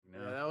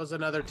was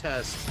another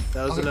test.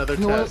 That was Okay, another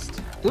you know test.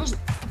 what? There's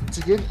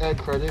to give Ed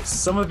credit.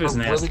 Some of it's I'm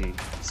nasty. really-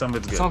 Some of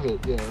it's good. Some of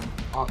it, yeah.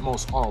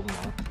 Almost all of them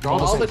are. They're All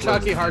the same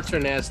chalky flavor. hearts are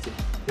nasty.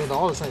 Yeah, they're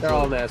all the same. They're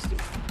all flavor. nasty.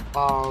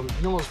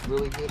 You know what's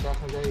really good back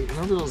in the day?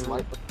 Remember those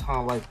like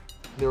kind of like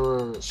there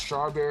were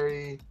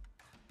strawberry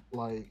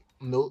like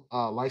milk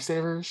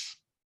lifesavers.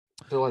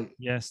 They're like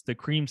Yes, the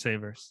cream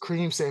savers.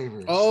 cream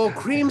savers. Oh, Yeah,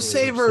 cream they were so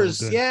savers.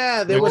 good.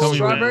 Yeah, they They're were coming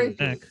strawberry.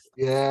 back.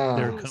 Yeah,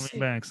 They're coming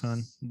back,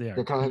 son.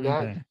 They're coming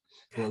back?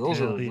 Yeah, those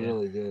Hell are yeah.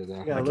 really good.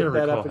 Back Yeah, I in can't look that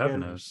recall up having again.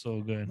 They're those.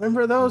 so good.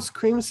 Remember those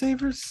cream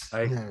savers?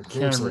 I Yeah, can't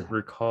seriously.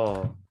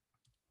 recall.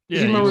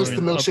 Yeah, remember you it's were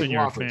the up milkshake in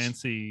your waffles.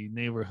 fancy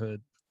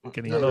neighborhood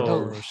getting Yeah, a no.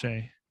 Ferrero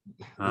Rocher.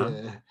 Huh?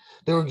 Yeah,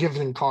 they were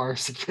giving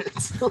cars to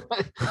kids.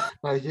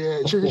 like,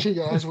 yeah, trick or treat,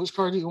 guys. Which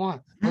car do you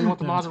want? Oh, you want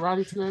the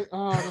Maserati today?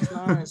 Oh, that's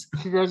nice.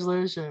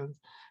 Congratulations.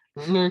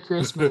 Merry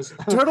Christmas.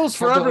 Turtles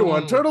for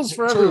everyone. Turtles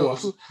for everyone.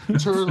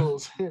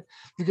 Turtles. You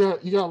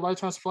got a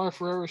lifetime supply of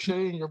Ferrero Rocher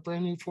in your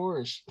brand new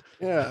Porsche.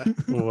 Yeah.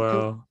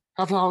 Wow.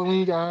 Happy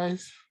Halloween,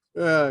 guys.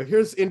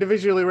 Here's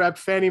individually wrapped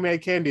Fannie Mae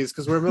candies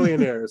because we're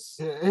millionaires.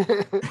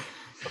 Yeah.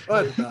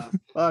 What the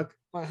fuck?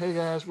 Like, hey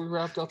guys, we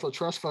wrapped up a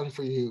trust fund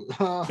for you.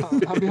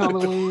 Happy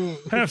Halloween.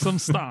 Have some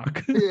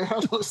stock. Yeah,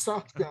 have some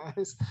stock,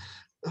 guys.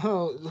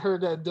 Oh,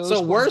 heard that.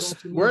 So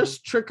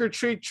worst trick or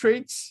treat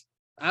treats.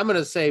 I'm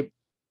gonna say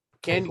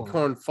candy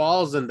corn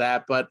falls in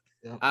that, but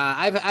Yeah.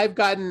 I've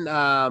gotten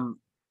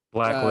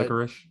Black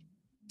licorice.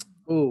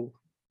 ooh,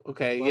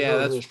 okay, Black yeah, licorice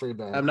that's is pretty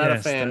bad. I'm not Yes,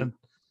 a fan. that-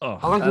 I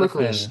oh, like not a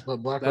licorice, fan. but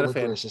black Not a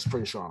fan. licorice is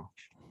pretty strong.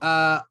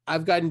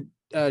 I've gotten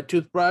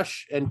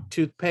toothbrush and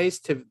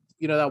toothpaste to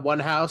that one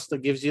house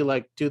that gives you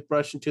like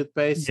toothbrush and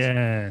toothpaste.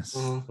 yes.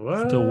 Mhm.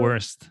 What? The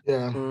worst.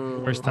 Yeah,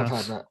 Worst I've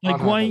house. had that. Like, I've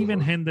had why that even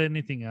before. hand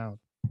anything out?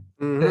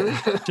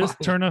 Mhm. Just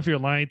turn off your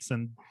lights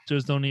and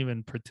just don't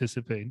even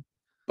participate.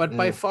 But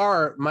by Yeah.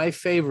 far, my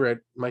favorite,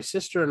 my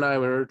sister and I,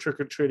 when we were trick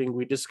or treating,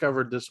 we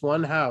discovered this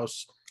one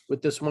house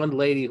with this one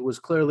lady who was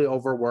clearly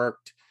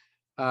overworked.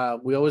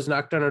 We always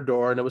knocked on her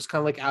door, and it was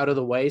kind of like out of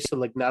the way, so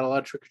like not a lot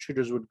of trick or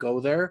treaters would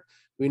go there.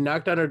 We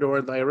knocked on her door,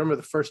 and I remember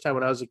the first time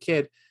when I was a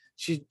kid,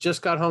 she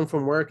just got home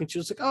from work, and she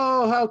was like,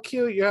 "Oh, how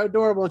cute! You're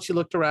adorable!" And she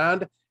looked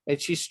around, and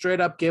she straight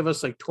up gave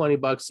us like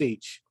 $20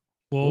 each.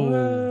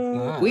 Whoa.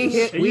 Nice. We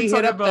hit And we you hit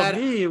talking up about that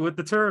me with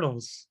the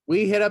turtles.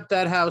 we hit up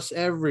that house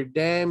every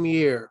damn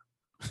year.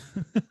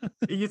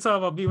 You talking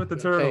about me with the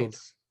Okay.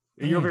 turtles.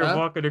 And you're over here Huh?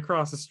 walking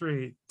across the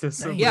street to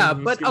some. Yeah,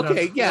 but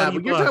okay, yeah,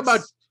 but you're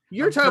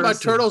talking about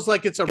person. turtles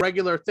like it's a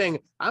regular thing.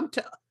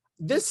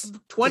 This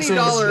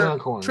 $20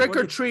 unicorn. trick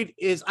or treat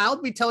is. I'll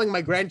be telling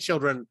my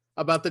grandchildren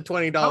about the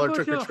 $20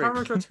 trick or How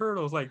much treat. are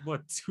turtles? Like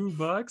what?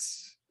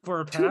 $2 for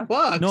a pack?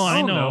 $2. No, I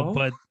don't know, know.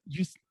 but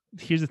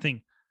here's the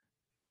thing.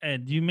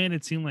 Ed, you made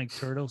it seem like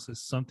turtles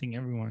is something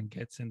everyone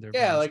gets in their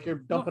Yeah, basket. like you're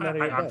dumping out of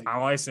your bag.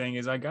 All I'm saying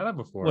is I got it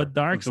before. What It's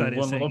Dark a Side is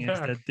one little saying is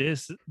pack. that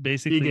this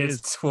basically gets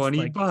is $20.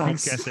 like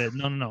Kruka said.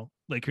 No.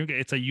 Like Kruka,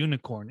 it's a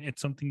unicorn. It's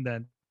something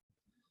that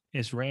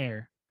is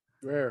rare.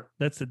 Rare.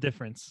 That's the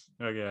difference.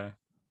 Okay.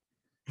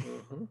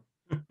 Mhm.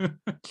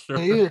 Sure.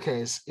 In either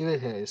case,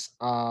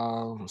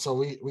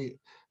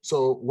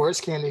 so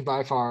worst candy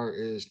by far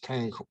is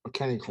candy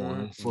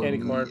corn for Candy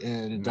me corn.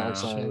 and Dark No.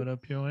 Side. Shove it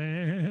up your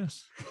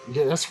ass.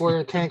 Yeah, that's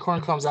where candy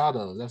corn comes out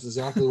of. That's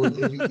exactly what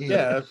you eat.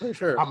 Yeah, for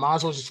sure. I might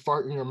as well just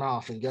fart in your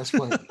mouth, and guess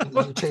what?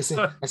 You're tasting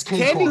that's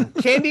candy corn.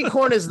 Candy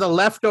corn is the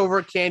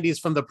leftover candies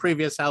from the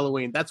previous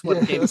Halloween. That's what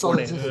Yeah, candy that's all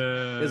corn it is.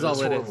 is. Is all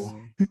It's it is.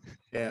 horrible.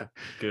 Yeah.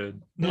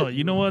 Good. No,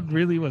 you know what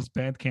really was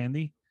bad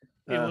candy?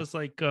 It Uh. was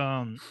like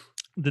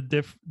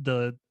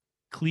the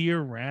clear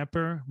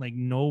wrapper, like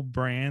no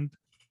brand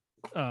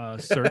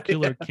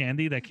circular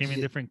candy that came in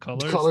different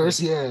colors.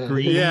 Colors, like yeah.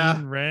 green,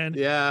 Yeah. red.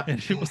 Yeah. And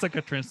it was like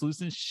a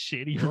translucent,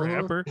 shitty Mhm.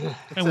 wrapper. Yeah.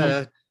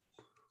 And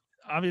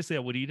obviously I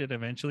would eat it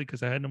eventually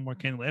because I had no more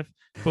candy left.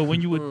 But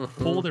when you would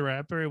pull Mhm. the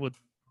wrapper, it would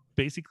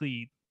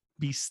basically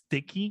be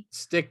sticky.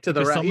 Stick to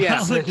the Because wrap. somehow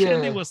Yeah. the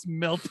candy Yeah. was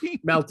melting.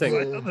 Melting.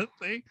 inside Yeah. of the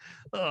thing.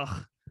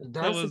 Ugh, that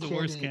That's was the the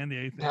worst candy,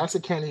 I think. That's a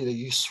candy that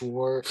you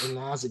swore, and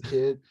as a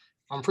kid,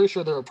 I'm pretty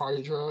sure there were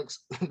party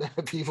drugs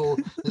that people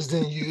just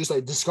didn't use,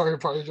 like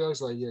discarded party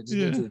drugs. Like, yeah, just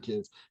give it to the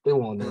kids. They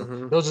won't know.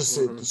 Mhm. They'll just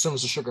say Mhm. as soon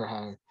as the sugar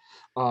high.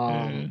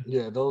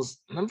 Yeah, those.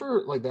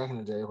 Remember, like back in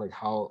the day, like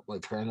how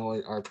like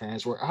paranoid our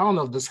parents were. I don't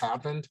know if this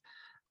happened.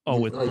 Oh,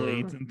 with like,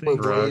 blades and with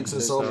things. blades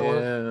and so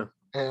forth. Yeah.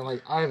 And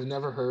like I've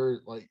never heard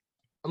like,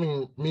 I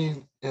mean,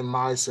 me in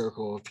my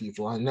circle of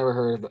people, I never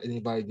heard of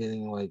anybody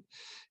getting like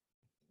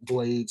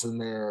blades in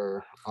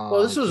their.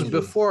 Well, this was candy.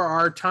 before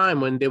our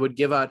time when they would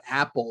give out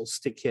apples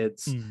to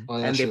kids Mm. Oh,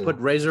 yeah, and they true. put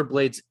razor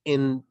blades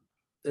in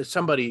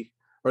somebody,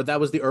 or that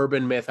was the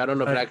urban myth. I don't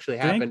know if it actually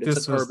happened. This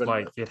It's an was urban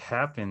like myth. it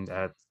happened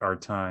at our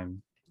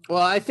time.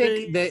 Well, I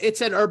think that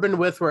it's an urban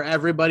myth where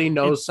everybody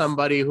knows It's-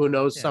 somebody who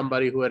knows yeah.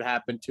 somebody who it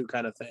happened to,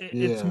 kind of thing.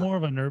 It's Yeah. more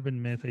of an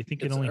urban myth. I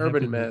think It's it only an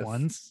urban happened myth.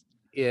 once,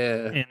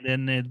 Yeah. and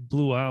then it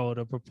blew out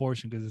of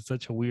proportion because it's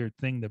such a weird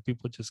thing that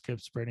people just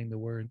kept spreading the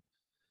word.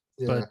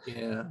 Yeah. But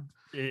Yeah.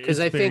 it- Because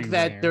it's I think very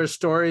that rare. there's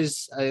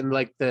stories in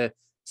like the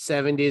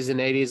 70s and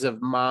 80s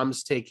of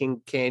moms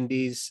taking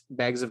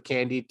bags of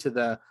candy to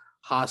the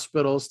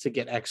hospitals to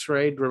get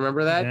x-rayed.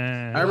 Remember that?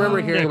 Yeah. I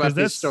remember hearing 'cause about these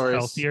that's stories.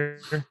 Healthier.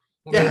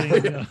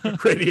 Yeah. Putting,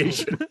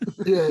 Radiation.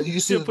 Yeah, you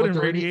see You're putting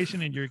the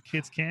radiation in your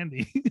kid's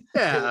candy.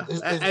 Yeah.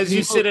 It's As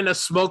you sit in a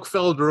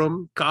smoke-filled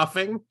room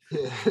coughing.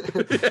 Yeah,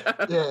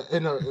 Yeah.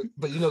 yeah,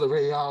 but the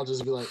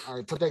radiologist be like, all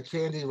right, put that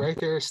candy right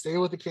there, stay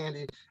with the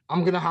candy.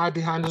 I'm gonna hide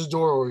behind this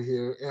door over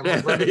here, and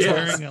I'm gonna run the Yeah.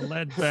 test. Wearing a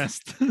lead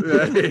vest. Yeah.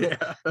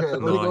 Yeah,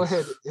 let me go Nice.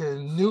 ahead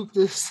and nuke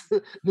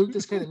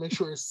this candy, make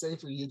sure it's safe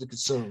for you to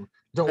consume.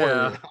 Don't worry,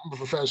 Yeah. I'm a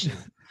professional.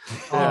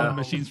 Yeah. The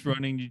machine's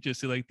running, you just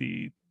see like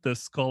the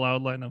skull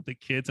outline of the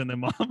kids and the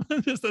mom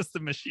just as the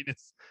machine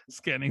is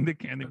scanning the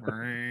candy.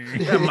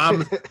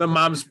 The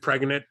mom's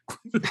pregnant.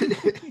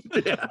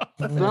 Yeah.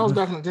 That was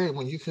back in the day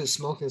when you could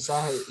smoke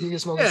inside. You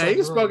could smoke. Yeah, inside you can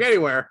the smoke room.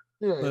 anywhere.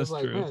 Yeah, it That's was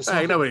like, true. man, Hey,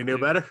 smoking- nobody knew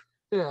better.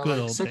 yeah, Good like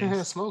old secondhand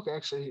days. smoke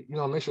actually,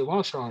 makes your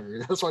lungs stronger.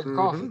 That's why you're Mhm.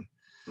 coughing.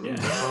 Yeah.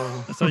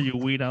 Um, That's how you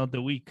weed out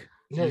the weak.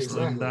 Yeah, Just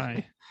let 'em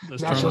exactly. die. The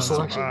Natural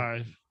strong selection.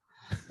 survive.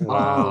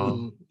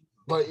 Wow.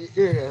 But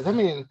yeah, I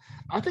mean,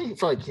 I think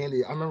for like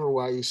candy, I remember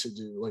what I used to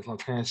do. Like my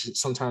parents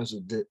sometimes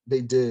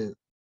they did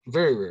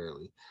very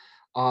rarely.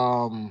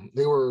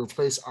 They would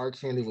replace our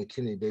candy with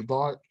candy they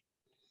bought.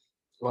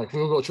 Like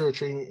we would go trick or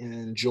treating and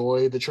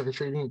enjoy the trick or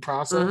treating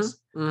process,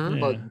 Mhm. Yeah.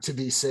 but to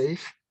be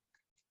safe,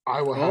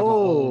 I will have my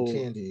own Oh.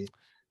 candy.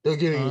 They'll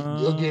give me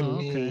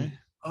Okay.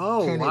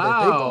 Oh, candy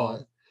that they bought,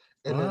 wow.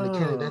 and then the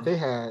candy Wow. that they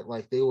had,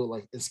 like they would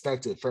like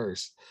inspect it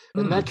first,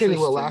 and Hmm, that candy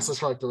will last interesting. us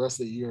for like the rest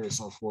of the year and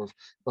so forth,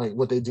 like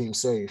what they deem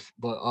safe.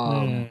 But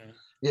Yeah.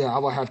 yeah, I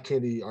will have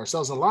candy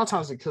ourselves, and a lot of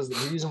times because the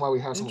reason why we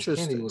had so much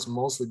candy Interesting. was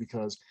mostly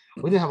because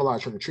we didn't have a lot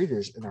of trick or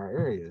treaters in our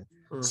area,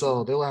 so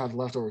Mhm. they would have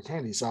leftover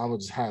candy, so I would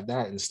just have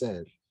that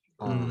instead.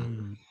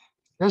 Mm.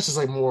 That's just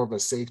like more of a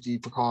safety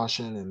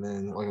precaution, and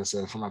then like I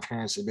said, for my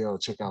parents to be able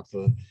to check out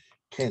the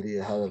candy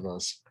ahead of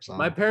us. So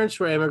My parents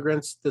were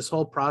immigrants. This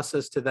whole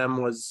process to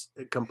them was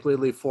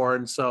completely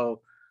foreign.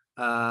 So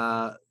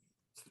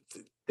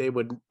they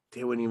wouldn't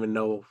even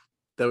know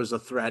there was a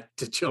threat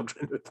to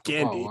children with oh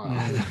candy.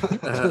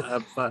 wow.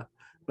 Yeah.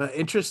 But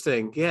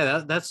interesting.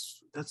 Yeah,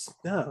 that's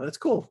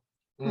cool.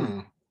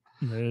 Mm.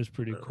 That is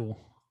pretty cool.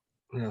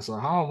 Yeah, so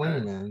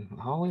Halloween, man.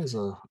 Halloween is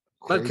a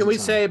But crazy can we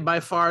time. say by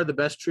far the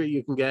best treat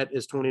you can get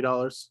is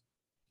 $20?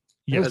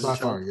 Yes, as a by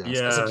child? far, yes.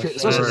 Yeah, As a kid,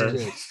 especially as a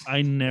sure. kid.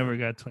 I never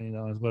got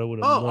 $20, but I would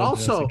have Oh,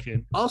 loved it as a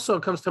kid. also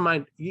comes to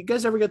mind. You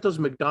guys ever get those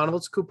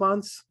McDonald's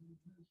coupons?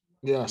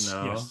 Yes.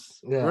 No.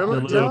 Yes. Yeah.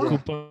 Remember The No? little Yeah.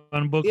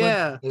 coupon booklet.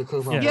 Yeah. Yeah,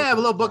 coupon Yeah. Yeah, a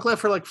little booklet. booklet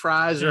for like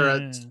fries or a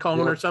Yeah. cone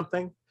or Yep.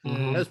 something.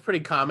 Mhm. That's pretty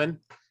common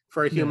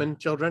for Yeah. human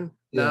children.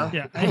 No?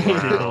 Yeah, I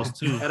hated Wow. those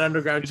too. At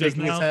underground Because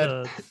shaking his now head.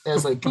 And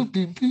it's like boop,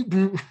 beep, beep,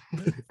 boop.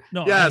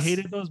 No, Yes. I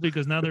hated those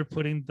because now they're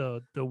putting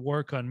the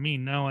work on me.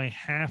 Now I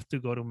have to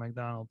go to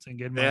McDonald's and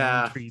get my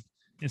Yeah. own treat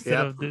instead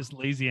Yep. of this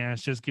lazy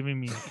ass just giving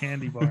me a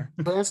candy bar.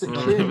 But as a You know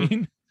what I kid,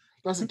 mean?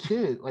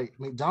 like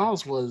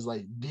McDonald's was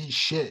like the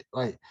shit.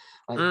 Like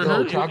Mhm.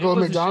 yo, It- can I it go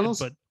to was the shit, McDonald's?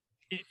 but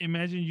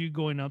imagine you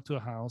going up to a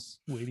house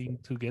waiting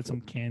to get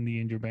some candy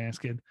in your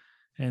basket,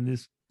 and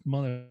this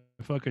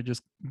motherfucker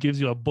just gives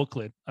you a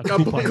booklet, a A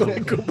coupon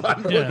booklet, booklet.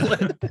 coupon Yeah.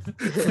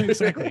 booklet.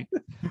 Exactly.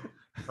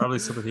 Probably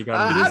something he got.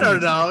 I in It his don't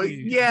isn't know.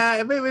 exactly- Yeah,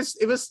 I mean,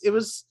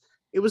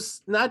 it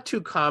was not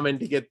too common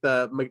to get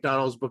the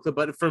McDonald's booklet,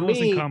 but for It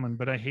wasn't me, common,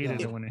 but I hated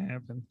Yeah. it when it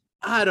happened.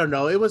 I don't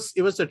know. It was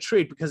a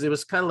treat because it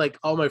was kind of like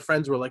all my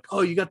friends were like,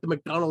 "Oh, you got the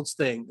McDonald's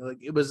thing." Like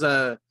it was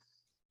a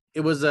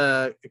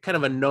kind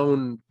of a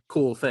known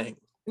cool thing.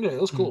 Yeah,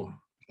 it was cool.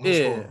 It was Mm.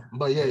 Yeah. cool.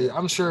 But yeah,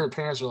 I'm sure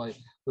parents were like,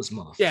 this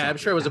motherfucker. Yeah, I'm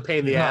sure it was a pain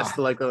in the Nah. ass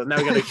to like, now we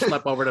got to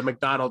schlep over to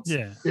McDonald's.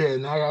 Yeah. Yeah,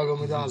 now I gotta go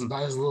to McDonald's and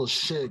buy this little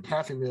shit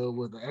Happy Meal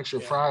with an extra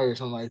Yeah. fry or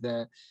something like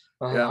that.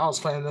 Yeah. I was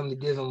planning them to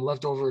give them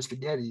leftover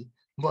spaghetti,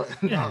 but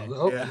Yeah.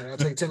 nope. Yeah. I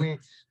take Timmy,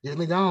 get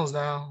McDonald's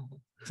now.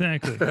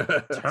 Exactly.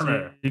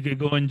 Turner. You could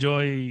go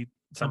enjoy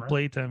some Summer.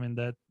 playtime in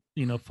that,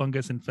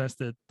 fungus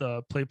infested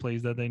play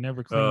place that they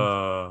never cleaned.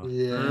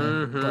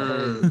 Yeah, but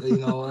Mhm. hey, you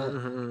know what?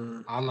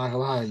 Mhm. I'm not gonna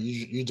lie,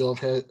 you dove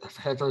head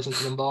first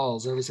into them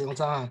balls every single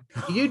time.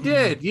 You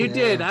did.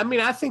 Yeah. I mean,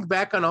 I think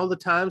back on all the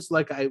times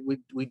like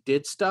we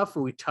did stuff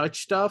and we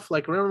touched stuff.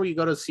 Like remember when you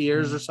go to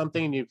Sears or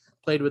something and you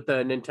played with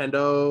the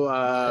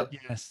Nintendo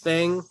Yes.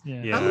 thing?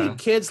 Yeah. Yeah. How many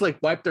kids like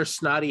wipe their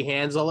snotty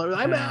hands all over?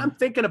 Yeah. I'm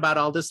thinking about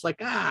all this like,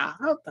 how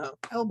the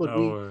hell would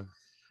Oh,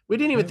 we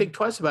didn't even Yeah. think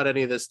twice about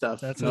any of this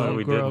stuff. That's No, how we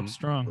we grow up didn't. We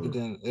strong.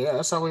 didn't. Yeah,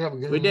 that's how we have a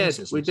good. we immune did.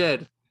 systems. We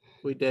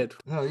did.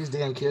 You know, these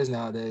damn kids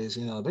nowadays,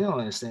 they don't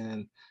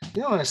understand.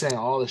 They don't understand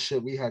all the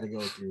shit we had to go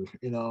through,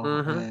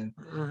 Mhm. And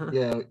Mhm.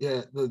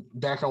 yeah, the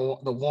back on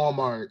the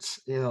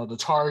Walmarts, the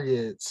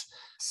Targets,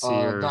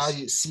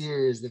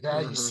 Sears. the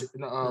value.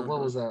 Mhm.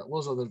 What was that? What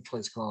was the other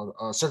place called?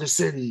 Circuit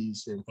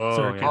Cities and Oh,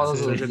 Circuit yeah. all those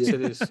City. little,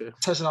 Circuit Cities. Yeah.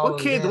 touching all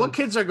those. What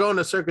kids are going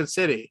to Circuit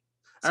City?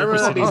 I Circuit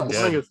remember that being City's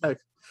boring dead. as heck.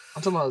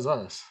 I'm talking about as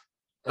us.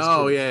 As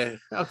Oh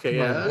kids. yeah. Okay.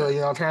 Like,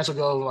 Yeah. parents will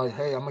go like,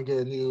 "Hey, I'm gonna get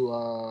a new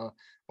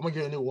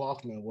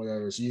Walkman,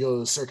 whatever." So you go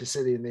to Circuit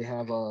City and they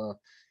have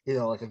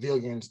like a video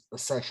games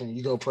section.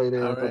 You go play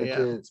there All with other right, yeah.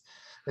 kids.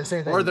 The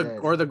same thing.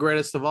 Or the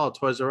greatest of all,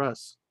 Toys R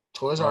Us.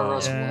 Toys R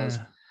Us was.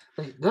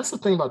 Like, that's the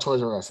thing about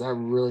Toys R Us. That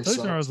really Toys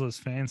sucks. R Us was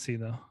fancy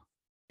though.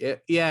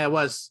 Yeah, it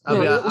was.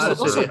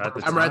 Honestly,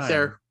 I'm right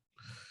there.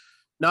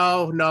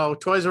 No,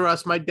 Toys R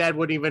Us. My dad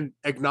wouldn't even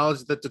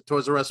acknowledge that the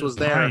Toys R Us was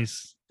there.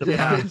 The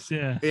price,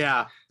 yeah.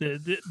 Yeah. They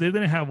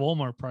didn't have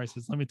Walmart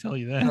prices. Let me tell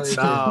you that.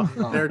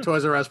 No, they're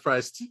Toys R Us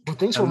priced. But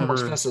things were more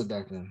expensive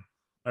back then.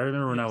 I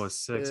remember when I was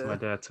 6, my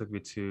dad took me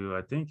to,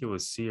 I think it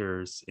was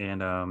Sears,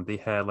 and they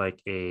had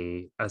like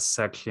a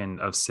section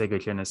of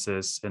Sega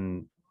Genesis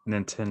and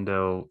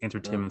Nintendo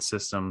Entertainment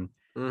System,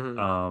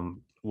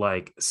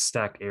 like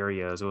stacked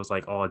areas. It was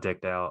like all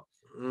decked out.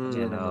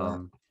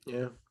 And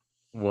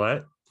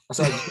what?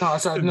 I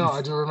said no.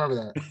 I do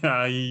remember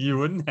that. You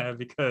wouldn't have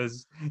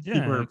because you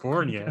weren't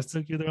born yet. I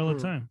took you there all the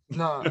time.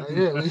 No,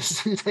 we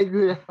take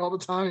you there all the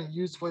time and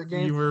you used to play the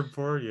game. You weren't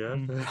born yet.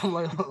 I'm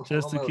like,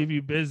 just to keep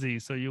you busy,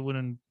 so you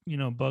wouldn't,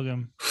 bug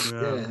him.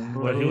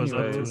 What he was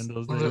up to in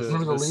those days.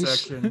 Remember the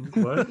leash?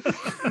 What?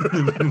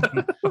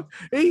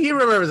 He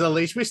remembers the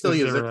leash. We still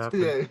use it.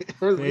 Yeah.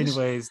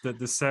 Anyways,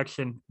 the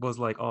section was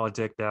like all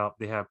decked out.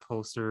 They have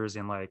posters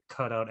and like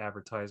cutout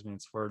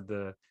advertisements for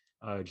the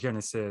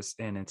Genesis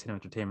and Nintendo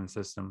Entertainment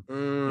System.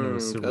 And it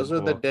was super those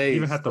cool. were the days.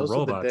 Even had the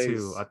robot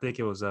too. I think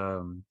it was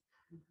the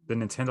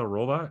Nintendo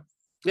robot.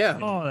 Yeah.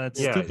 Oh, that's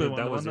stupid.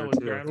 That was there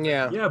too.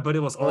 Yeah, but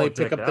it was all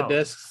pick up out. the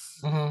discs.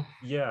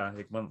 Yeah,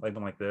 it went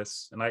like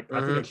this, and I think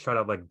I tried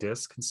out like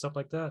disc and stuff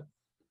like that.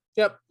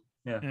 Yep.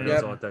 Yeah, but it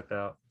was all decked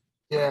out.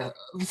 Yeah.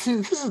 See,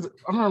 I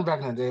remember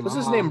back in the day. Was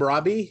his name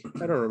Robbie?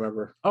 I don't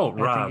remember. Oh,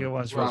 Rob. I think it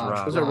was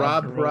Rob. Was it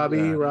Rob?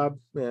 Robbie? Rob?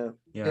 Yeah.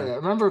 I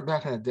remember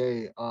back in the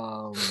day.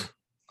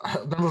 I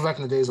remember back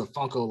in the days of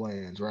Funko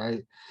Land,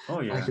 right?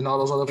 Oh yeah. Like in all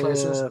those other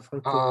places.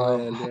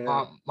 Land,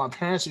 my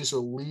parents used to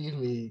leave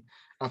me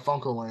at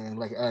Funko Land,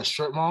 like at a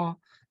strip mall,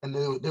 and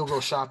they would go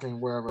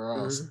shopping wherever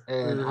else.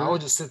 And I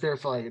would just sit there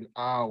for like an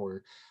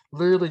hour,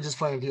 literally just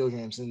playing video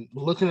games and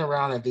looking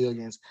around at video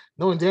games,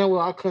 knowing damn well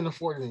I couldn't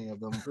afford any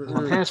of them.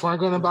 My parents weren't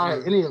going to buy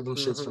any of them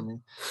shits for me.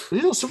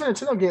 But Super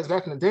Nintendo games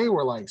back in the day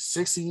were like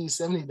 $60,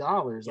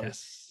 $70. Like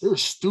they were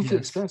stupid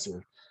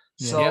expensive.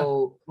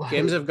 So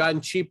games have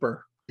gotten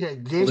cheaper. Yeah,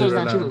 games have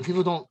gotten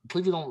cheaper.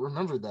 People don't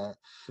remember that.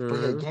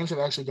 But games have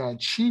actually gotten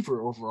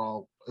cheaper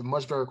overall and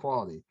much better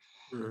quality.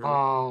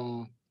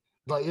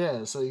 But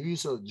yeah, so you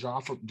used to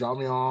drop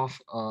me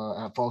off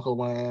at Funko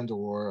Land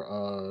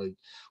or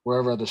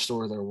wherever other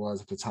store there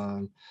was at the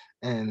time,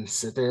 and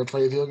sit there and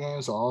play video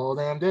games all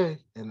damn day.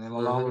 And then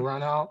my mom would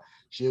run out.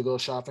 She would go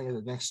shopping at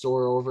the next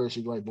store over.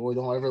 She'd be like, "Boy,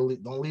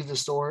 don't leave the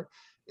store.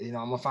 I'm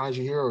gonna find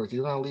you here. Or if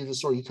you're gonna leave the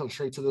store, you come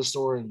straight to the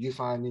store and you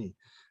find me."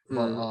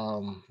 But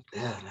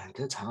yeah, man,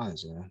 good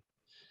times, man.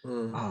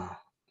 I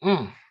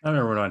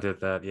remember when I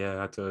did that.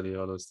 Yeah, I told you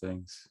all those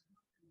things.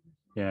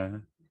 Yeah.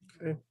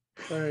 Okay.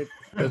 All right.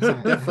 That's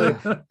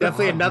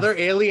definitely another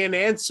alien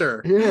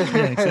answer. Yeah,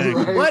 exactly.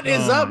 Right? What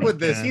is up with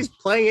this? God. He's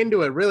playing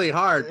into it really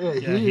hard.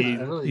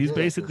 He's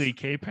basically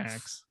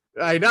K-Pax.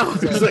 I know.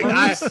 It's like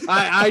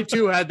I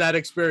too had that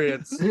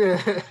experience.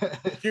 Yeah.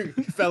 You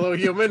fellow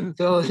human.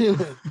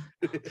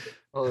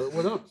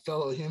 What up,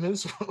 fellow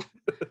humans?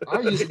 I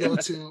used to go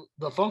to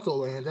the Funko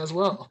Land as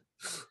well.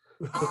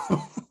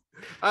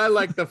 I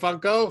like the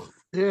Funko.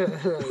 Yeah.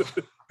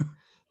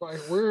 Like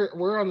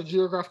where on the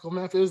geographical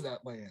map is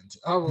that land?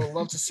 I would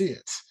love to see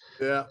it.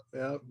 Yeah.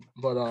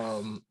 But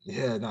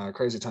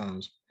crazy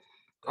times.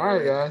 All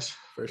right, guys.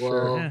 For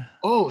sure. Yeah.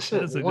 Oh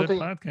shit. That's a good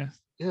podcast.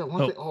 Yeah,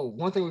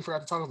 one thing we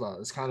forgot to talk about.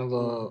 It's kind of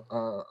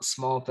a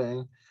small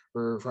thing.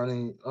 We're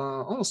running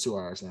almost 2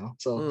 hours now,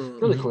 so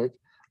really quick.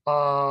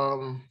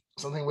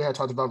 Something we had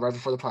talked about right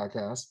before the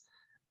podcast.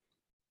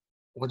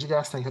 What do you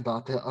guys think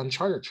about the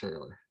Uncharted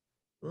trailer?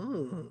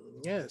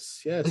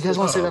 Yes. You guys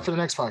want to say that for the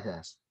next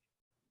podcast?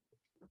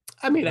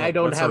 I mean, I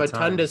don't have a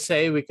ton to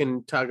say. We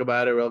can talk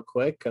about it real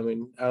quick. I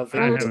mean, I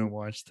haven't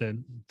watched it,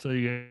 so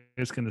you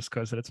guys can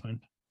discuss it. It's fine.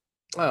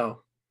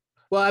 Oh.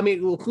 Well, I mean,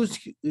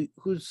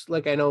 who's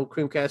like, I know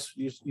Creamcast,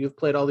 you've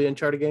played all the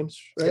Uncharted games,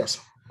 right? Yes.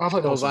 I've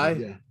played all of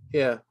them.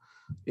 Yeah.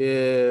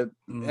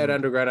 At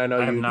Underground, I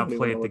know I have not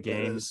played the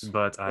games,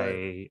 but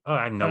I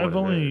know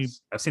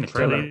I've seen the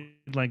trailer.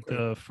 Like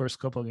the first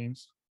couple of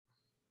games.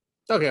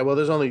 Okay, well,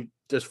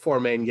 there's 4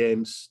 main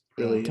games,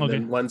 really, and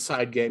then 1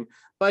 side game.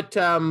 But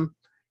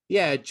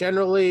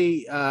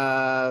generally,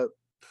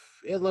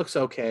 it looks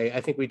okay. I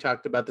think we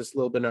talked about this a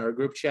little bit in our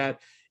group chat.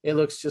 It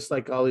looks just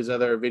like all these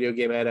other video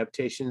game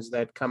adaptations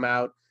that come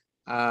out.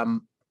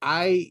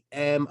 I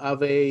am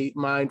of a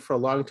mind for a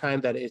long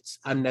time that it's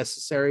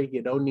unnecessary.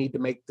 You don't need to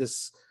make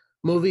this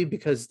movie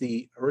because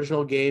the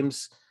original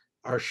games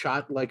are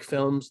shot like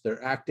films.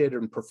 They're acted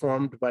and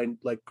performed by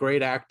like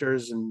great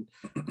actors and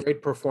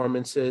great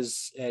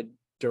performances and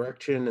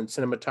direction and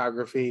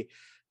cinematography.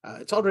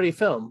 It's already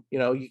film.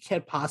 You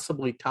can't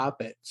possibly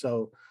top it.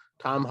 So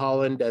Tom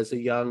Holland as a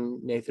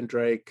young Nathan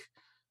Drake,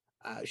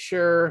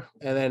 sure.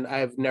 And then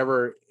I've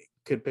never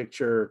could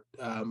picture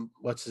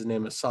what's his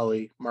name,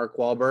 Sully, Mark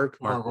Wahlberg.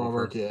 Mark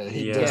Wahlberg,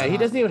 he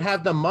doesn't even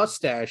have the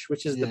mustache,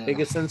 which is the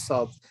biggest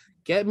insult.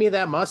 Get me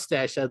that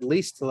mustache at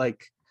least to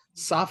like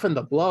soften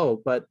the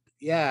blow. But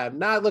yeah, I'm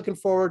not looking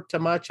forward to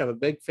much. I'm a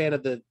big fan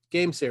of the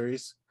game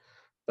series,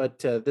 but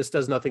this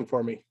does nothing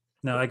for me.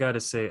 Now, I got to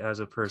say, as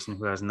a person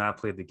who has not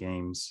played the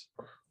games,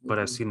 but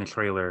I've seen the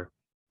trailer,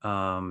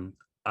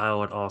 I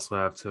would also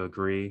have to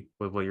agree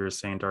with what you were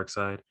saying,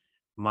 Darkside.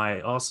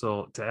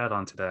 To add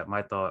on to that,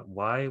 my thought,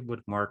 why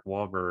would Mark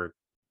Wahlberg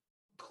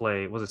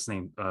play, what's his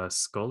name,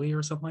 Scully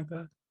or something like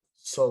that?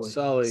 Sully.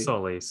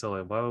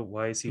 Sully.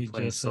 Why is he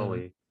playing just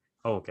Sully?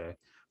 Oh, okay.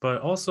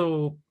 But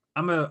also,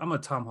 I'm a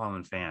Tom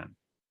Holland fan,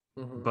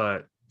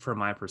 but from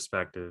my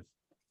perspective,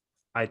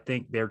 I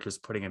think they're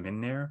just putting him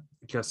in there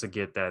just to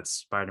get that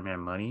Spider-Man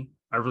money.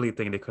 I really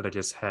think they could have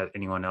just had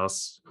anyone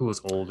else who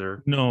was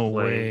older. No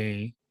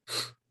way.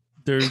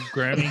 They're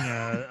grabbing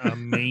a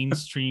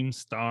mainstream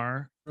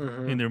star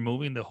in their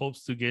movie in the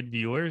hopes to get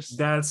viewers.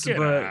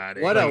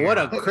 What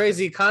a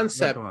crazy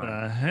concept.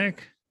 The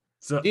heck?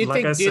 So, do you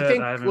think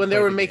when they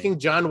were making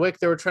John Wick,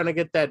 they were trying to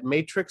get that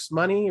Matrix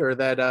money or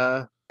that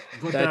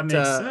that makes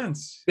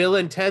sense. Bill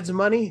and Ted's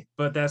money?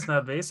 But that's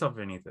not based off of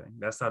anything.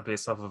 That's not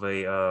based off of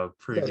a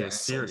previous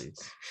series.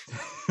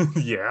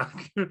 Yeah.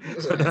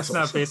 But that's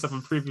not based off of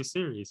a previous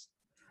series.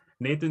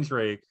 Nathan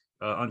Drake,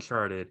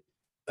 Uncharted,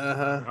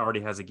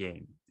 already has a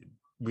game.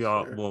 We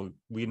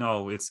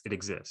know it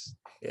exists.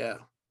 Yeah.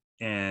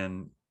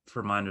 And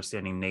from my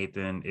understanding,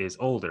 Nathan is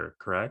older,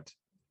 correct?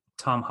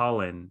 Tom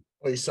Holland.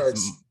 Well, he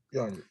starts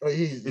young.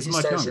 He's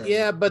much younger.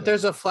 Yeah, but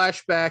there's a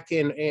flashback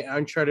in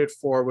Uncharted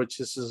 4, which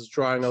this is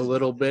drawing a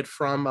little bit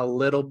from,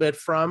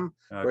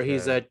 where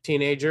he's a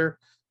teenager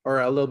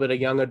or a little bit of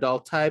young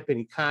adult type, and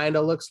he kind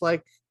of looks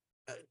like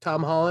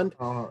Tom Holland.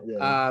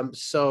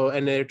 So,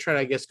 and they're trying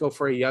to, I guess, go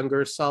for a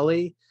younger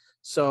Sully.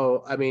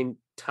 So, I mean,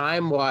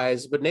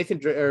 time-wise, but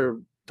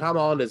Tom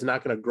Holland is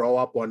not going to grow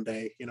up one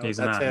day. He's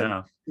that's not. him.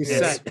 No. He's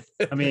set.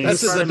 I mean,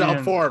 that's his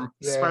adult form.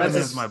 Spider-Man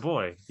is my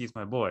boy. He's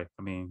my boy.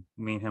 I mean,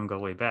 me and him go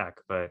way back.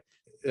 But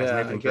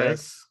yeah, I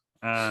guess.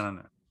 I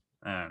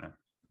don't know.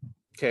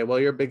 Okay, well,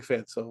 you're a big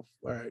fan, so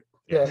all right.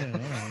 Yeah.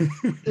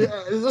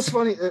 It's just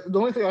funny. The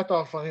only thing I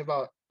thought funny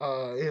about,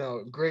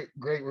 great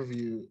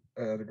review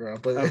the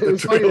ground, but it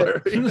was funny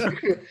that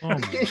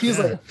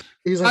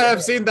he's like, I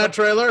have seen that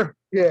trailer.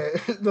 Yeah.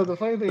 No, the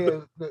funny thing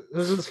is,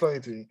 this is funny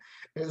to me,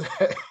 is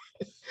that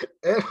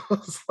it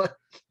was like,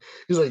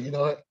 he's like, you know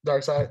what,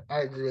 Darkside, I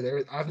agree with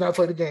everything. I've not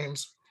played the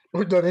games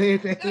or done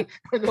anything.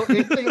 I know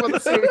anything about the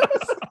series.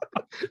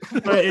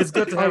 But it's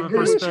good to have a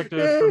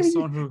perspective from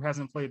someone who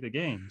hasn't played the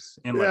games.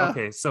 And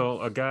okay,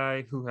 so a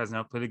guy who has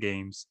not played the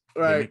games,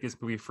 they make this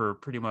movie for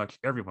pretty much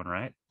everyone,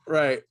 right?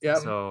 Right. Yeah.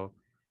 So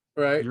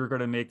you're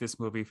gonna make this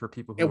movie for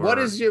people who what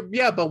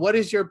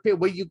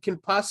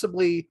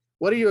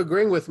are you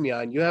agreeing with me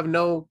on? You have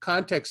no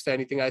context to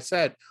anything I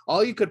said.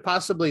 All you could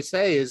possibly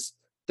say is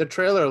the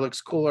trailer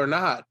looks cool or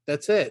not.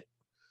 That's it.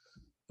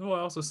 Well, I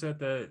also said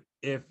that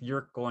if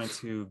you're going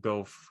to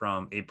go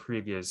from a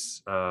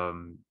previous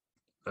the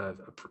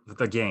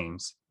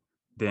games,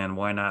 then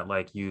why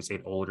not use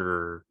an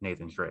older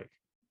Nathan Drake?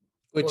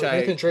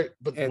 Nathan Drake,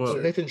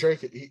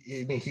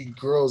 he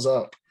grows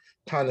up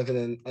kind of in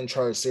an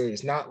Uncharted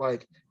series, not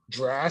like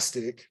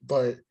drastic,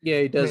 but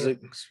he does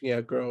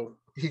grow.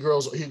 He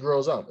grows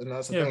up, and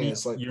that's the thing.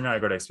 It's like you're not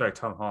going to expect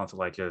Tom Holland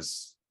to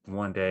just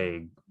one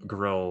day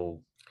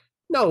grow.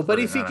 No, but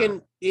if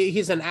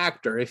he's an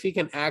actor. If he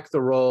can act the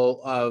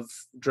role of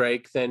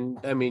Drake, then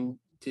I mean,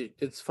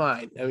 it's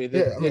fine. I mean,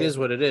 it is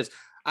what it is.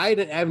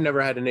 I've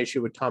never had an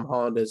issue with Tom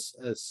Holland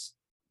as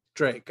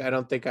Drake. I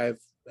don't think I've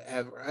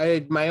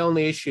ever. My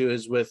only issue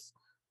is with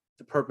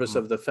the purpose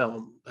of the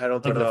film. I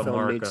don't think the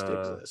film needs to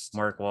exist.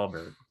 Mark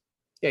Wahlberg.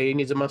 Yeah, he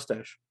needs a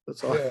mustache.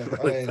 That's all.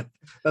 Yeah,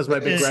 that's my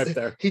big gripe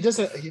there. He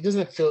doesn't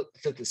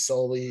fit the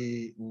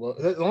Sully look.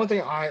 The only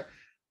thing I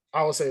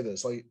will say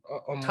this,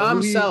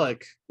 Tom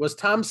Selleck. Was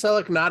Tom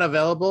Selleck not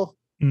available?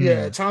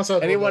 Yeah, Tom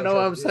Selleck. Anyone know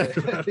what I'm saying?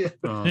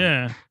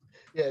 Yeah.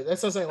 Yeah,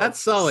 that's what I'm saying. That's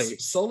Sully.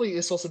 Sully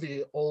is supposed to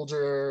be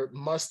older,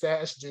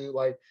 mustache dude,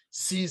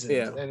 seasoned.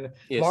 Yeah. And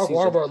Mark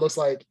Wahlberg looks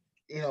like,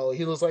 he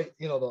looks like,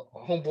 the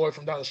homeboy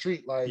from down the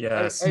street. Like,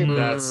 yes, hey, bro,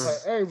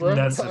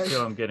 that's the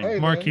feel I'm getting. Hey,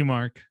 Marky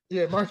Mark.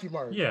 Yeah, Marky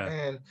Mark. Yeah.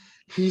 And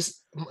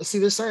there's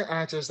certain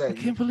actors that I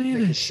can't believe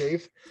they can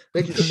shave.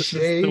 They can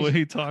shave. The way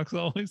he talks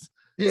always.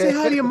 Yeah. Say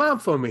hi to your mom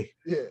for me.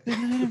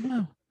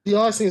 Yeah. He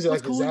always seems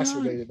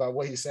exacerbated by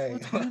what he's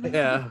saying.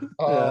 Yeah.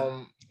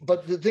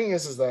 But the thing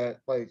is that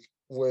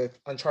with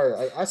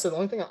Uncharted, I said the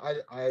only thing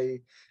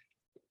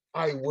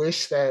I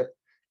wish that,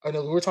 I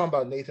know we were talking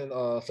about Nathan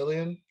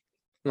Fillion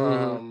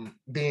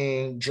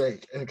being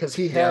Drake, and because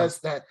he has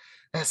that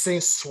same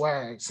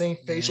swag, same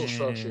facial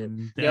structure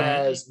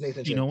as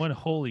Nathan Drake. You know what?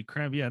 Holy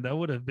crap! Yeah, that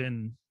would have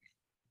been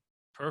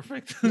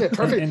perfect. Yeah,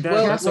 perfect.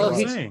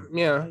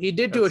 And he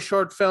did do a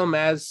short film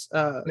as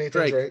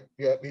Nathan Drake.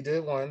 Yeah, he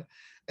did one.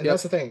 And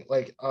that's the thing,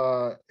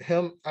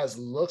 him as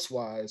looks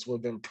wise would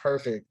have been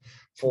perfect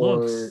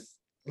for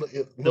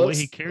the way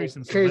he carries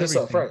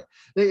himself, right?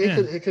 It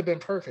could have been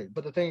perfect,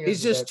 but the thing is,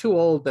 he's just too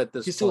old at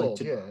this point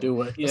to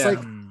do it.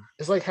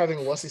 It's like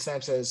having Wesley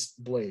Snipes as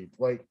Blade.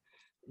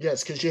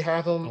 Yes, because you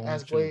have him Going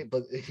as to Blade,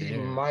 but he there.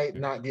 might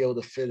not be able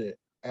to fit it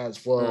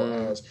as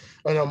well as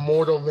an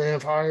immortal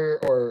vampire,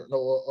 or no,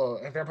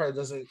 a vampire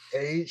doesn't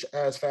age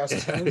as fast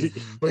as humans,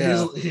 but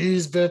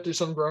he's been through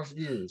some rough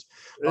years.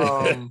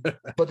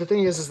 But the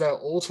thing is that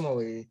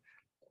ultimately,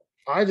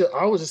 I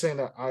was just saying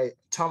that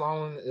Tom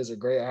Holland is a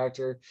great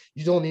actor.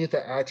 You don't need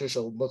the actors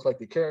to look like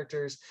the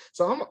characters,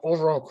 so I'm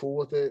overall cool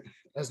with it.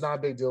 It's not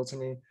a big deal to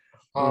me.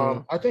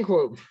 I think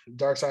what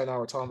Darkseid and I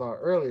were talking about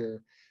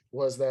earlier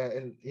was that,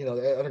 and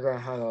the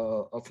Underground had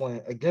a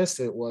point against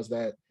it, was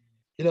that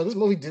this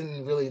movie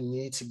didn't really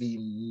need to be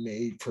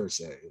made per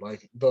se.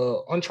 Like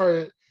the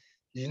Uncharted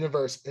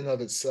universe in of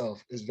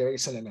itself is very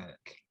cinematic.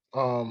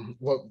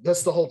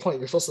 That's the whole point.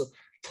 You're supposed to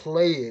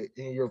play it,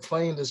 and you're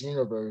playing this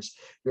universe.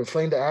 You're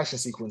playing the action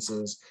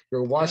sequences.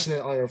 You're watching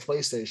it on your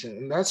PlayStation,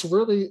 and that's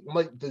really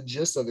like the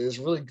gist of it. Is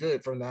really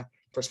good from that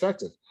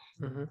perspective.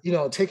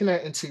 Taking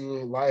that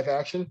into live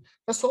action,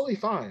 that's totally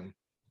fine.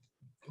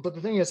 But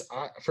the thing is,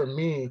 for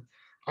me,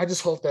 I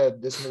just hope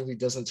that this movie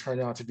doesn't turn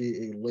out to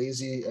be a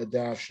lazy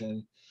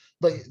adaptation.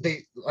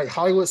 Like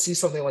Hollywood sees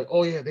something like,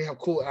 oh yeah, they have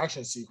cool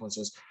action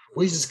sequences.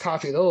 We just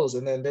copy those,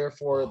 and then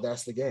therefore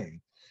that's the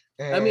game.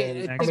 And I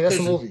mean that's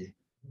the movie.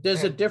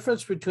 There's a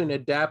difference between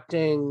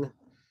adapting,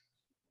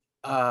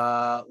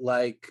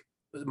 like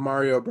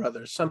Mario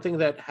Brothers, something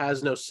that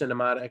has no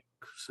cinematic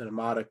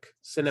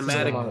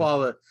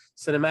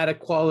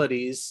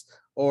qualities,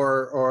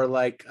 or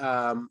like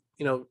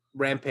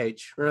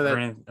Rampage.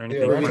 Remember that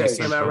movie that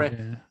came out?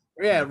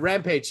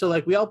 Rampage. So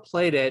like we all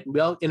played it, we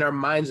all in our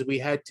minds we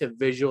had to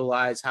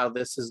visualize how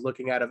this is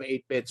looking out of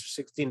 8 bits or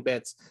 16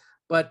 bits.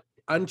 But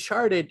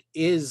Uncharted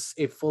is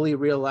a fully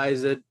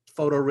realized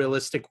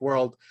photorealistic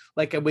world,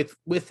 like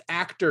with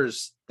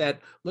actors that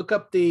look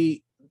up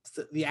the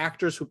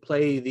actors who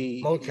play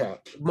the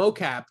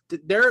mocap.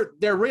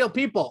 They're real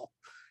people,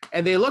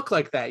 and they look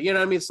like that. You know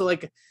what I mean? So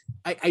like,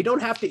 I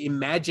don't have to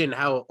imagine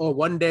how,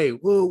 one day,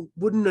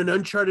 wouldn't an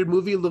Uncharted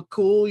movie look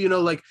cool?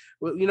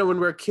 When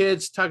we're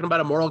kids talking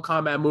about a Mortal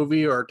Kombat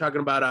movie or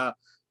talking about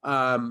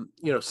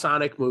a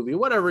Sonic movie,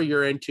 whatever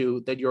you're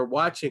into that you're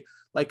watching.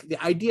 Like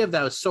the idea of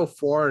that was so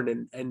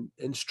foreign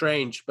and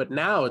strange. But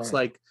now it's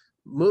like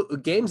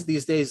games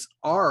these days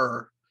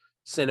are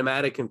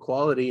cinematic in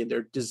quality, and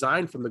they're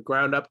designed from the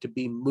ground up to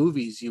be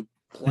movies you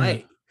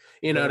play.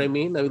 You know what I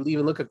mean? I mean,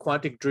 even look at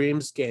Quantic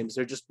Dreams games;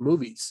 they're just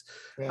movies.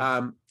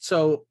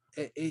 So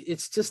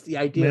it's just the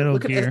idea. Metal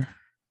look Gear. at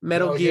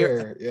Metal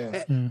Gear.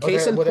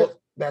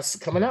 That's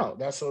coming out.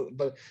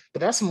 But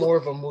that's more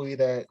of a movie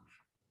that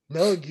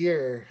Metal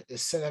Gear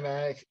is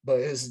cinematic, but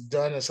it's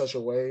done in such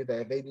a way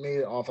that if they made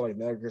it off of like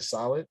Metal Gear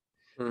Solid,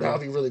 that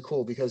would be really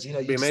cool, because you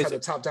just have the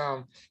top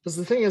down. Because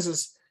the thing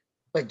is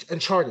like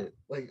Uncharted,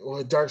 like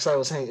what Darkseid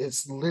was saying,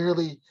 it's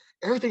literally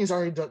everything is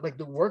already done. Like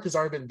the work has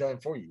already been done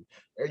for you.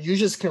 You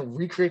just can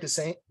recreate the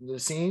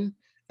scene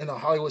in a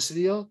Hollywood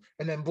studio,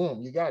 and then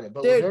boom, you got it.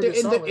 But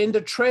in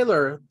the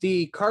trailer,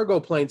 the cargo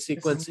plane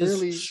sequence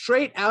is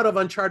straight out of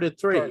Uncharted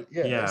 3.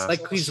 It's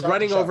like he's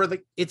running over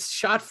it's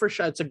shot for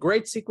shot. It's a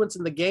great sequence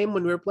in the game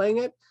when we were playing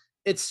it.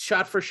 It's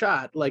shot for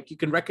shot. Like you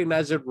can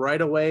recognize it right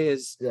away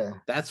as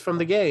that's from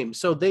the game.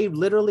 So they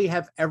literally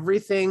have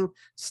everything,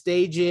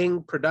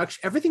 staging,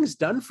 production, everything's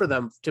done for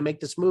them to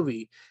make this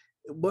movie.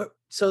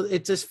 So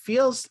it just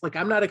feels like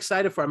I'm not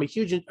excited for it. I'm a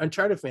huge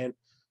Uncharted fan,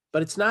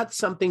 but it's not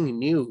something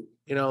new.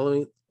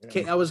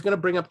 I was going to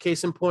bring up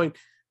case in point,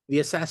 the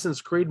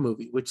Assassin's Creed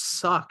movie, which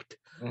sucked.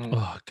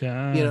 Oh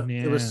God!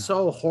 It was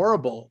so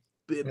horrible.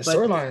 The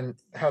storyline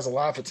has a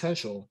lot of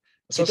potential,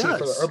 especially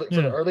for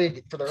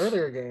the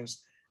earlier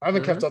games. I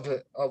haven't kept up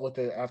with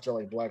it after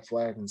like Black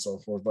Flag and so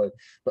forth, but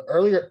the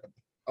earlier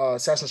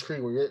Assassin's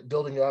Creed, where you're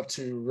building up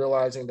to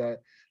realizing that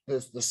the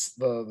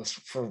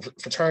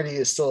fraternity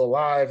is still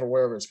alive, or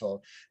whatever it's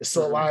called, it's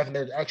still alive, and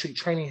they're actually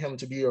training him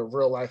to be a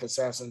real life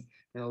assassin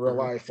in real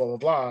life, blah blah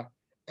blah.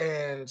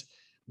 And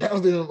that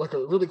would be like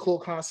a really cool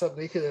concept.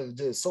 They could have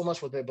did so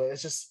much with it, but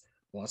it's just,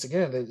 once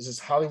again, it's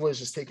just Hollywood is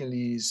just taking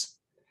these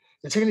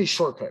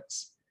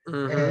shortcuts.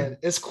 And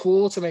it's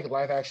cool to make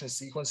live action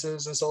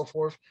sequences and so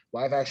forth,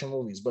 live action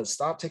movies, but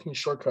stop taking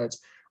shortcuts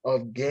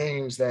of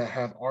games that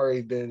have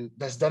already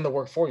that's done the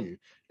work for you,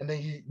 and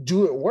then you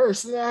do it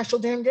worse than the actual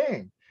damn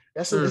game.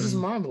 This is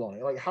mind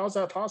blowing. Like, how is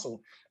that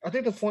possible? I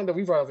think the point that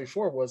we brought up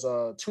before was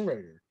Tomb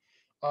Raider.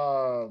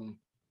 Tomb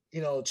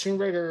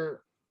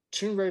Raider,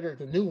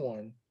 the new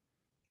one.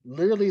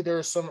 Literally, there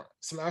are some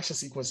action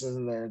sequences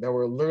in there that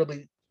were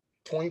literally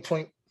point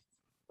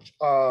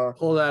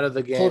pulled out of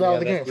the game. For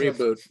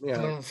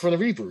the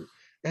reboot.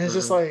 And it's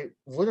just like,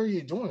 what are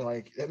you doing?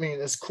 Like, I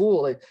mean, it's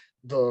cool. Like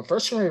the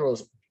first Tomb Raider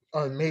was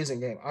an amazing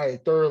game. I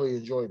thoroughly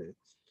enjoyed it.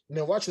 And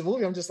then watching the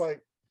movie, I'm just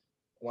like,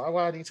 why would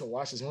I need to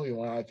watch this movie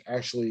when I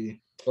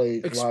actually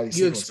played a lot of these sequences?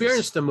 You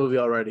experienced the movie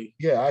already.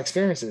 Yeah, I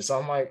experienced it. So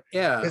I'm like,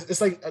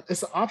 it's like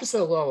it's the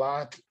opposite of what a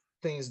lot of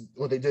things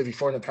what they did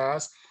before in the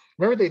past.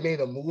 Remember, they made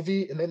a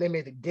movie and then they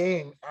made the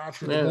game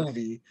after the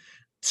movie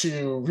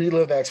to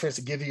relive that experience,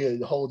 to give you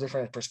a whole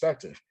different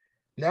perspective.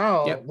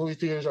 Now movie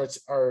theaters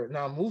are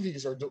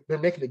they're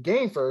making the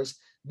game first,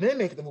 then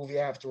make the movie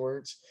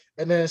afterwards,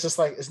 and then it's just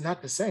like it's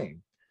not the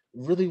same.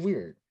 Really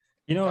weird.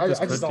 You know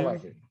what I just don't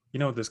like it. You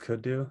know what this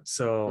could do?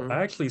 So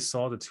I actually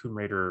saw the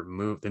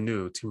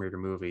new Tomb Raider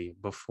movie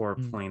before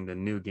playing the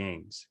new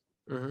games.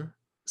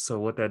 So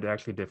what that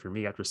actually did for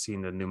me after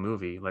seeing the new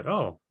movie, like,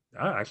 oh,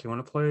 I actually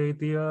want to play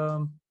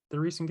the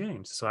recent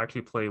games. So I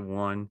actually played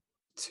 1,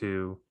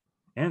 2,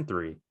 and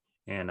 3,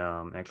 and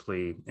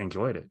actually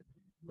enjoyed it.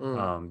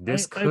 I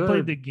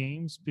played the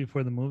games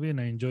before the movie,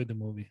 and I enjoyed the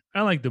movie.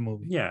 I like the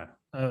movie. Yeah,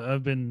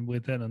 I've been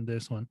with that on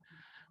this one.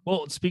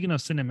 Well, speaking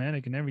of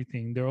cinematic and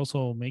everything, they're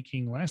also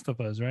making Last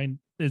of Us, right?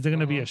 Is there going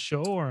to be a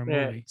show or a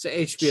movie? It's an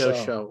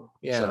HBO show.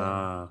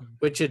 Yeah,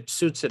 which it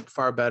suits it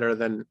far better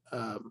than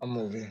a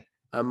movie.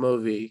 A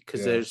movie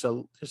because there's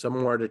a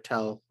more to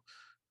tell,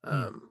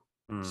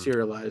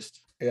 serialized.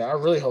 Yeah, I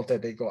really hope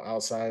that they go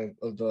outside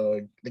of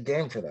the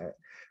game for that.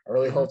 I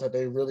really hope that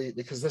they really,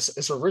 because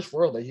it's a rich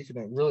world that you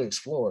can really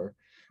explore.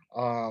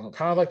 Kind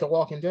of like The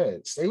Walking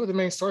Dead. Stay with the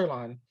main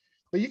storyline,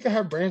 but you can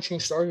have branching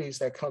stories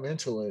that come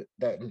into it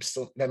that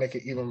make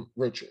it even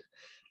richer.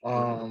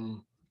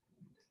 And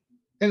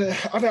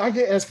I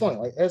get Ed's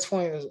point. Like Ed's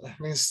point is,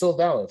 still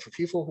valid for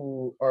people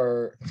who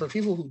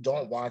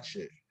don't watch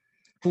it,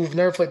 who've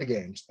never played the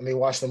games and they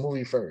watch the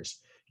movie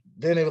first.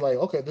 Then they were like,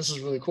 okay, this is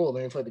really cool.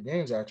 Then they play the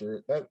games after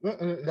it.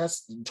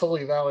 That's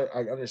totally valid.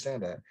 I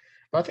understand that.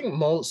 But I think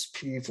most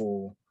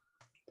people,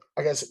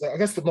 I guess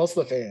most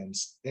of the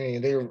fans,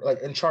 they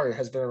like Uncharted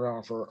has been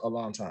around for a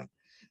long time.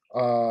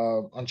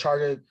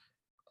 Uncharted,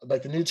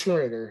 like the new Tomb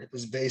Raider,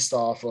 is based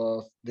off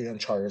of the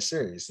Uncharted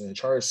series. The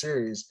Uncharted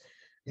series,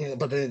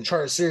 but the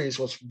Uncharted series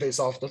was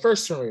based off the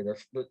first Tomb Raider.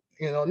 But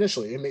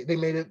initially, they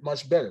made it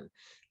much better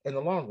in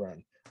the long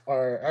run.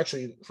 Or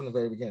actually, from the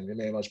very beginning, they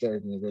made it much better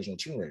than the original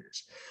Tomb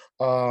Raiders.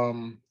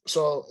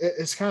 So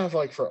it's kind of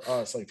like for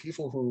us, like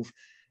people who've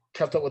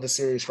kept up with the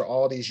series for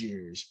all these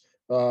years.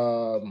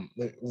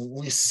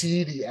 We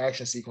see the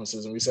action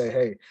sequences and we say,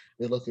 hey,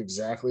 they look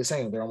exactly the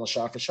same. They're almost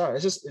shot for shot.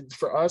 It's just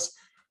for us,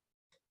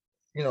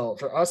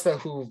 for us that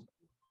who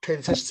paid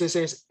attention to the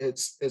series,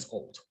 it's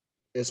old.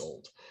 It's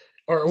old.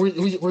 Or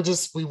we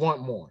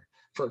want more.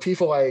 For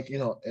people like,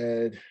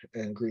 Ed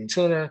and Green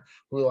Tuner,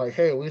 who are like,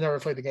 hey, we never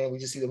played the game. We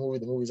just see the movie.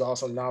 The movie's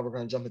awesome. Now we're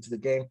going to jump into the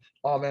game.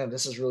 Oh, man,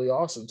 this is really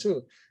awesome,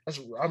 too. I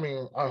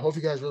hope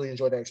you guys really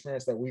enjoy that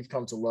experience that we've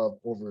come to love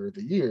over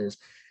the years.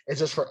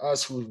 It's just for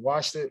us who've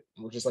watched it,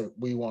 we're just like,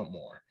 we want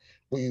more.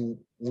 We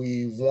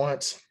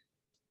just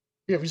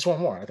want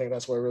more. I think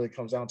that's what it really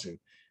comes down to.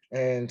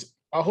 And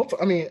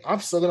I'm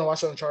still going to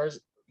watch the Uncharted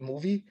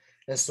movie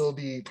and still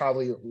be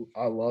probably,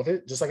 I love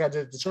it. Just like I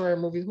did the Tomb Raider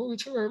movie.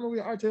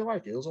 I did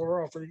like it. It was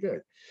overall pretty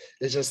good.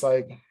 It's just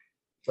like,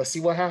 let's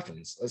see what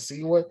happens.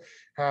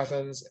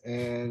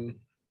 And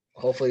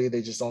hopefully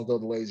they just don't go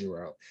the lazy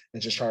route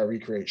and just try to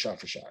recreate shot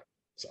for shot.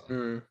 So.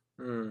 All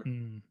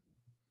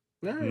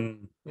right.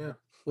 Yeah.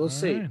 We'll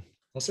see. Right.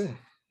 We'll see.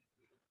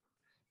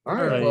 All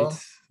right. Well,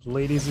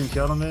 ladies and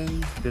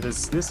gentlemen,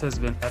 this has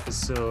been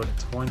episode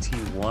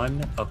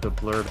 21 of the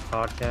Blrd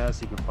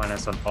Podcast. You can find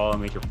us on all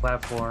major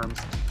platforms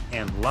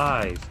and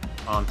live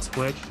on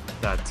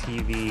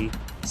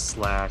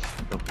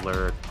twitch.tv/the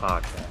Blrd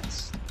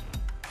Podcast.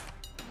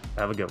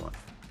 Have a good one.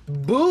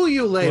 Boo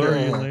you later. Boo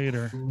you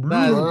later.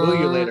 Boo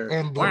you later.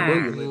 And boo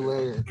you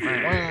later.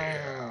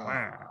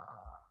 Wow.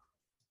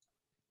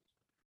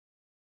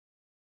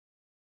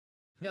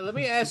 Yeah, let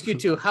me ask you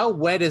too. How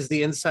wet is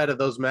the inside of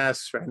those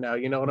masks right now?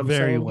 You know what I'm saying?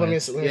 Very wet. Let me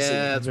see.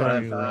 Yeah, that's what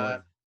I thought.